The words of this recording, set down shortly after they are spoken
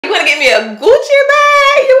You wanna get me a Gucci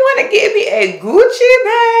bag? You wanna get me a Gucci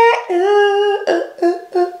bag?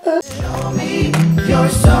 Show me your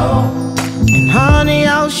soul, and honey,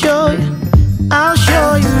 I'll show you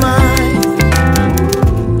mine.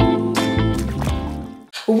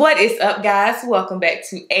 What is up, guys? Welcome back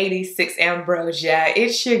to 86 Ambrosia.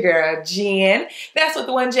 It's your girl Jen. That's with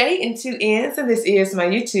the 1J and 2 N's, and this is my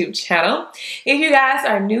YouTube channel. If you guys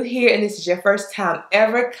are new here and this is your first time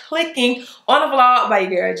ever clicking on a vlog by your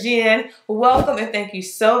girl Jen, welcome and thank you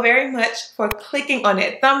so very much for clicking on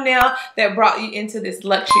that thumbnail that brought you into this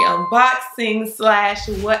luxury unboxing slash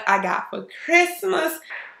what I got for Christmas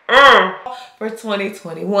for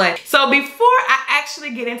 2021. So before I actually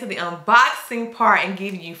get into the unboxing part and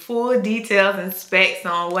give you full details and specs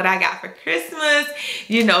on what I got for Christmas,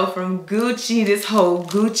 you know, from Gucci, this whole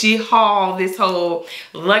Gucci haul, this whole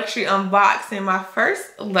luxury unboxing, my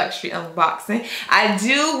first luxury unboxing, I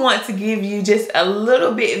do want to give you just a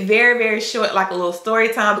little bit, very short, like a little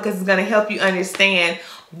story time, because it's going to help you understand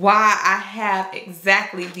why I have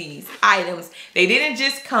exactly these items. They didn't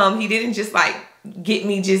just come, he didn't just like get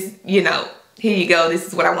me just, you know, here you go, this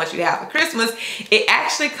is what I want you to have for Christmas. It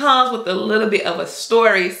actually comes with a little bit of a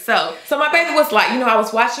story. So my baby was like, you know, I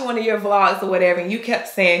was watching one of your vlogs or whatever, and you kept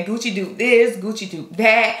saying Gucci do this, Gucci do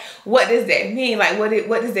that. What does that mean? Like, what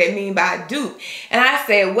does that mean by dupe? And I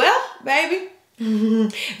said, well, baby,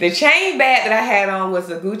 the chain bag that I had on was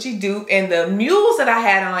a Gucci dupe, and the mules that I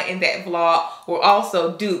had on in that vlog were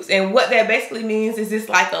also dupes. And what that basically means is it's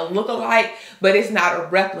like a look-alike, but it's not a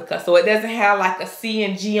replica. So it doesn't have like a C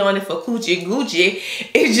and G on it for Gucci Gucci.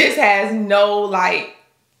 It just has no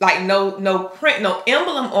no print, no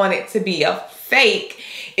emblem on it to be a fake.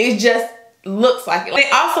 It just looks like it. And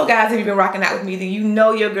also, guys, if you've been rocking out with me, then you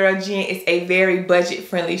know your girl Jen is a very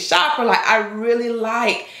budget-friendly shopper. Like, I really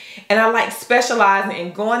like, and I like specializing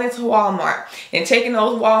in going into Walmart and taking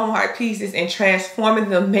those Walmart pieces and transforming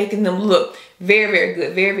them, making them look very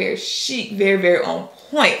good, very chic, very on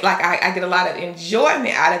point. Like, I get a lot of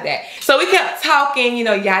enjoyment out of that. So we kept talking, you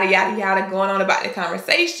know, yada, going on about the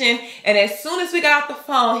conversation. And as soon as we got off the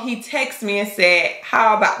phone, he texted me and said,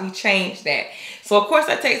 how about we change that? So of course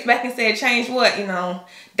I text back and said, change what, you know,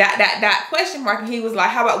 question mark. And he was like,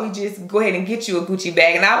 how about we just go ahead and get you a Gucci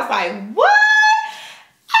bag? And I was like, what?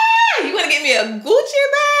 Ah, you want to get me a Gucci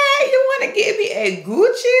bag? You want to get me a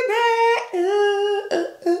Gucci bag?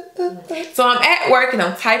 So I'm at work and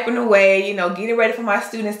I'm typing away, you know, getting ready for my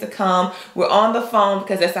students to come. We're on the phone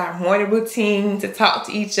because that's our morning routine, to talk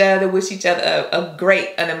to each other, wish each other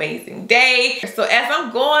an amazing day. So as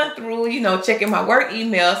I'm going through, you know, checking my work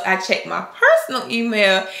emails, I check my personal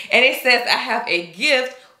email and it says I have a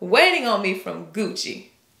gift waiting on me from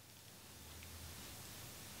Gucci.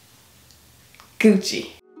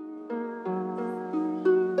 Gucci.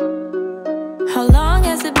 How long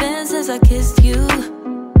has it been since I kissed you?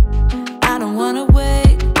 I don't wanna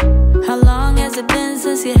wait. How long has it been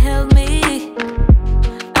since you held me?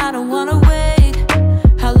 I don't wanna wait.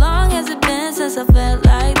 How long has it been since I felt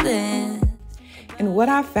like this? And what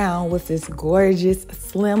I found was this gorgeous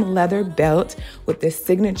slim leather belt with this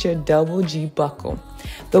signature double G buckle.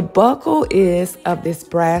 The buckle is of this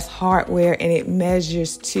brass hardware and it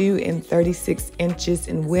measures 2 36 inches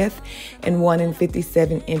in width and 1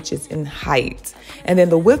 57 inches in height. And then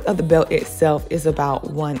the width of the belt itself is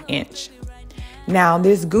about 1 inch. Now,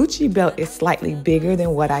 this Gucci belt is slightly bigger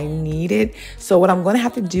than what I needed. So what I'm going to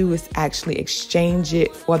have to do is actually exchange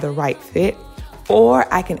it for the right fit.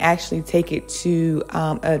 Or I can actually take it to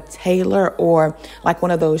a tailor or like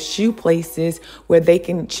one of those shoe places where they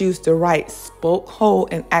can choose the right spoke hole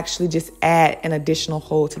and actually just add an additional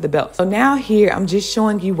hole to the belt. So now here, I'm just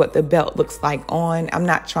showing you what the belt looks like on. I'm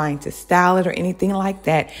not trying to style it or anything like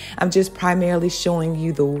that. I'm just primarily showing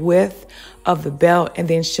you the width of the belt and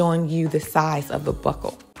then showing you the size of the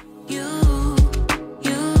buckle.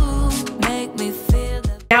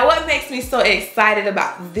 Now, what makes me so excited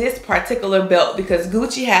about this particular belt, because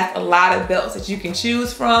Gucci has a lot of belts that you can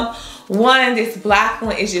choose from. One, this black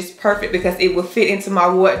one is just perfect because it will fit into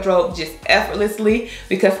my wardrobe just effortlessly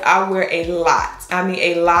because I wear a lot. I mean,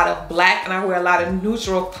 a lot of black and I wear a lot of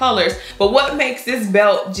neutral colors. But what makes this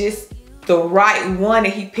belt just the right one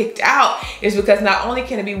that he picked out is because not only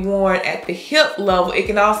can it be worn at the hip level, it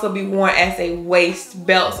can also be worn as a waist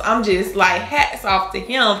belt. So I'm just like, hats off to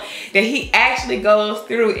him that he actually goes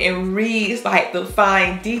through and reads like the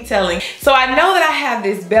fine detailing. So I know that I have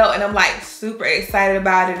this belt and I'm like super excited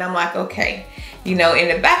about it. And I'm like, okay, you know,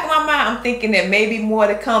 in the back of my mind, I'm thinking that maybe more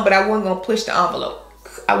to come, but I wasn't gonna push the envelope.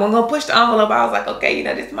 I wasn't gonna push the envelope. I was like, okay, you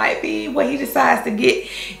know, this might be what he decides to get.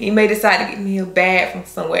 He may decide to get me a bag from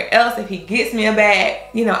somewhere else. If he gets me a bag,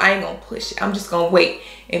 you know, I ain't gonna push it. I'm just gonna wait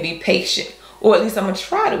and be patient. Or at least I'm gonna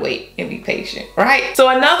try to wait and be patient, right? So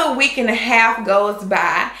another week and a half goes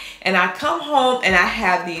by, and I come home and I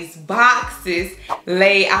have these boxes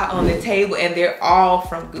laid out on the table, and they're all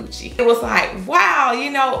from Gucci. It was like, wow,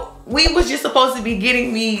 you know, we was just supposed to be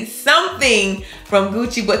getting me something from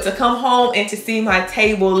Gucci, but to come home and to see my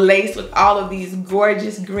table laced with all of these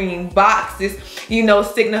gorgeous green boxes, you know,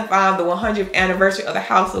 signifying the 100th anniversary of the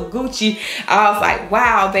house of Gucci, I was like,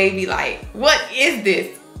 wow, baby, like, what is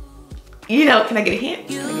this? You know, can I get a hint?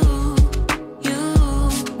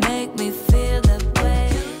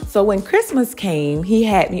 So when Christmas came, he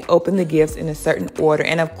had me open the gifts in a certain order.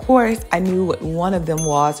 And of course, I knew what one of them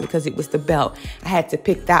was because it was the belt. I had to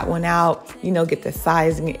pick that one out, you know, get the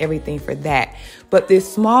sizing and everything for that. But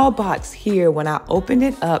this small box here, when I opened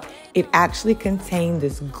it up, it actually contained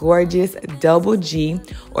this gorgeous double G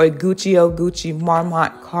or Gucci Gucci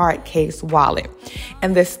Marmont card case wallet.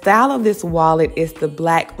 And the style of this wallet is the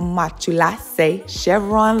black matulasse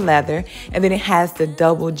chevron leather. And then it has the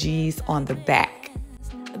double G's on the back.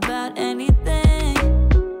 About anything.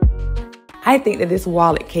 I think that this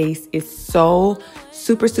wallet case is so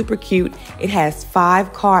super cute. It has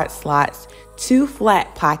 5 card slots, 2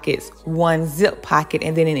 flat pockets, 1 zip pocket,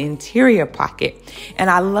 and then an interior pocket. And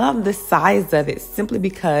I love the size of it simply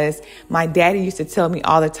because my daddy used to tell me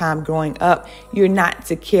all the time growing up, you're not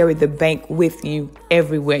to carry the bank with you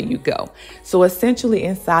everywhere you go. So essentially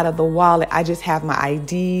inside of the wallet, I just have my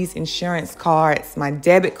IDs, insurance cards, my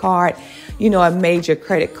debit card, you know, a major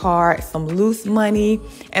credit card, some loose money,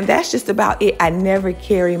 and that's just about it. I never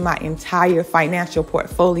carry my entire financial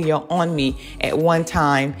portfolio on me at one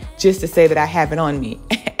time just to say that I have it on me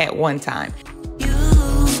at one time. You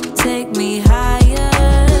take me higher.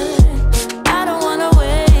 I don't wanna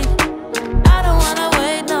wait. I don't wanna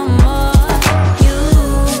wait no more.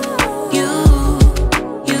 You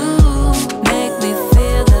make me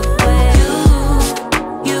feel the way.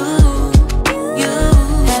 You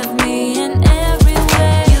have me in every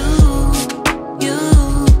way. You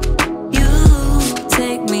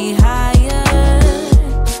take me higher.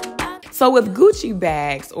 So with Gucci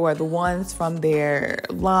bags, or the ones from their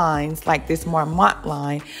lines, like this Marmont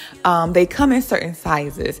line, they come in certain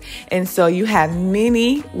sizes. And so you have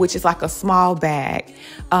mini, which is like a small bag.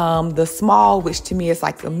 The small, which to me is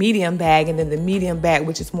like a medium bag, and then the medium bag,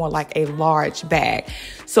 which is more like a large bag.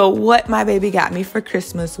 So what my baby got me for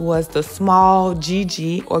Christmas was the small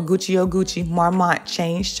GG or Gucci Marmont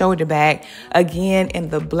chain shoulder bag, again in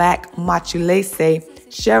the black matulasse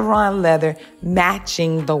chevron leather,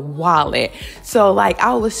 matching the wallet. So like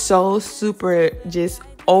I was so super just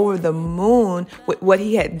over the moon with what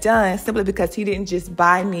he had done, simply because he didn't just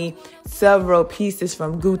buy me several pieces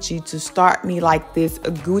from Gucci to start me like this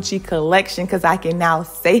Gucci collection, because I can now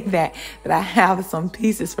say that I have some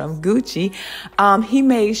pieces from Gucci. He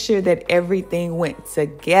made sure that everything went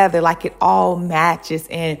together, like it all matches,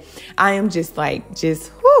 and I am just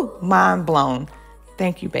mind blown.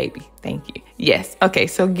 Thank you, baby. Thank you. Yes. Okay.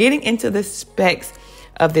 So getting into the specs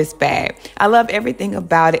of this bag, I love everything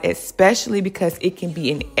about it, especially because it can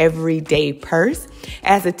be an everyday purse.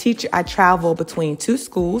 As a teacher, I travel between 2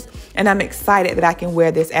 schools, and I'm excited that I can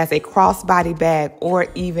wear this as a crossbody bag or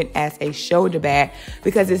even as a shoulder bag,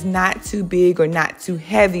 because it's not too big or not too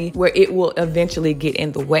heavy where it will eventually get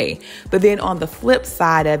in the way. But then on the flip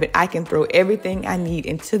side of it, I can throw everything I need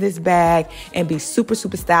into this bag and be super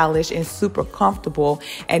stylish and super comfortable,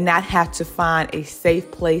 and not have to find a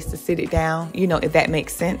safe place to sit it down, you know, if that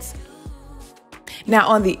makes sense. Now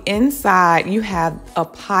on the inside, you have a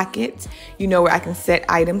pocket, you know, where I can set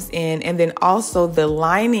items in. And then also the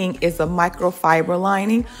lining is a microfiber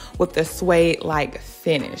lining with a suede-like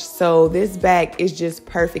finish. So this bag is just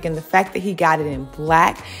perfect. And the fact that he got it in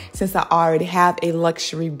black, since I already have a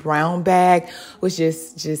luxury brown bag, was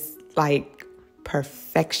just like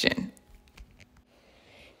perfection.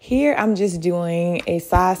 Here I'm just doing a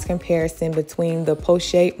size comparison between the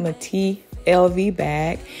Bae-Be-Daddy LV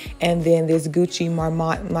bag and then this Gucci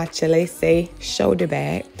Marmont matulasse shoulder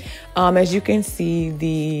bag. As you can see,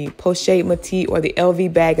 the Bae-Be-Daddy or the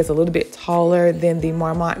LV bag is a little bit taller than the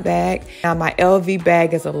Marmont bag. Now my LV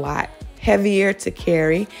bag is a lot heavier to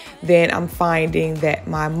carry than I'm finding that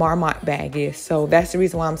my Marmont bag is. So that's the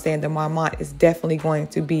reason why I'm saying the Marmont is definitely going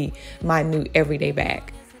to be my new everyday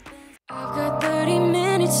bag. I've got 30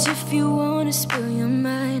 minutes if you wanna spill your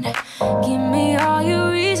mind. Give me all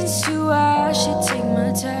your reasons to why I should take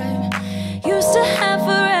my time. Used to have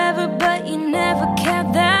forever, but you never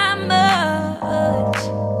cared that much.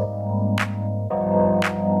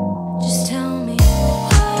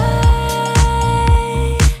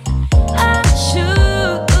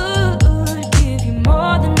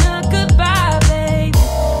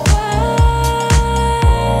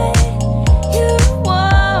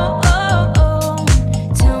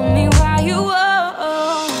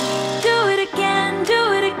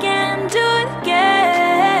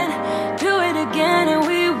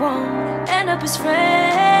 up as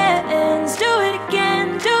friends. Do it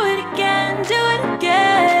again, do it again, do it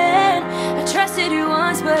again. I trusted you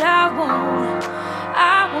once, but I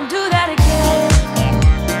won't do that again.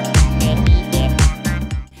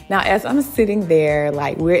 Now, as I'm sitting there,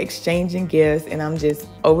 like, we're exchanging gifts and I'm just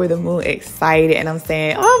over the moon excited and I'm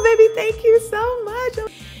saying, oh, baby, thank you so much.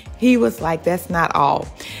 He was like, that's not all.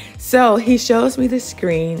 So he shows me the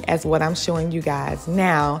screen as what I'm showing you guys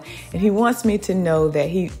now. And he wants me to know that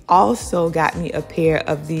he also got me a pair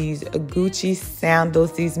of these Gucci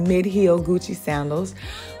sandals, these mid-heel Gucci sandals,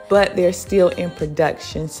 but they're still in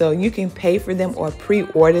production. So you can pay for them or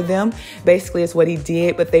pre-order them. Basically, it's what he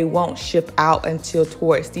did, but they won't ship out until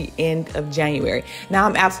towards the end of January. Now,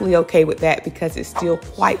 I'm absolutely okay with that because it's still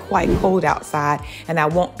quite cold outside and I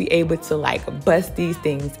won't be able to like bust these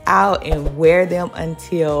things out and wear them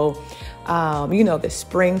until you know, the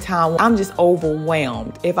springtime. I'm just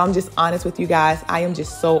overwhelmed. If I'm just honest with you guys, I am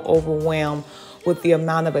just so overwhelmed with the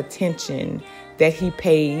amount of attention that he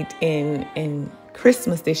paid in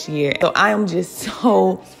Christmas this year. So I am just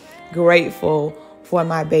so grateful for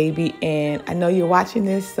my baby, and I know you're watching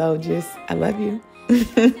this, so just, I love you.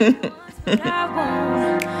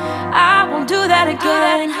 I won't do that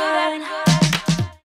again.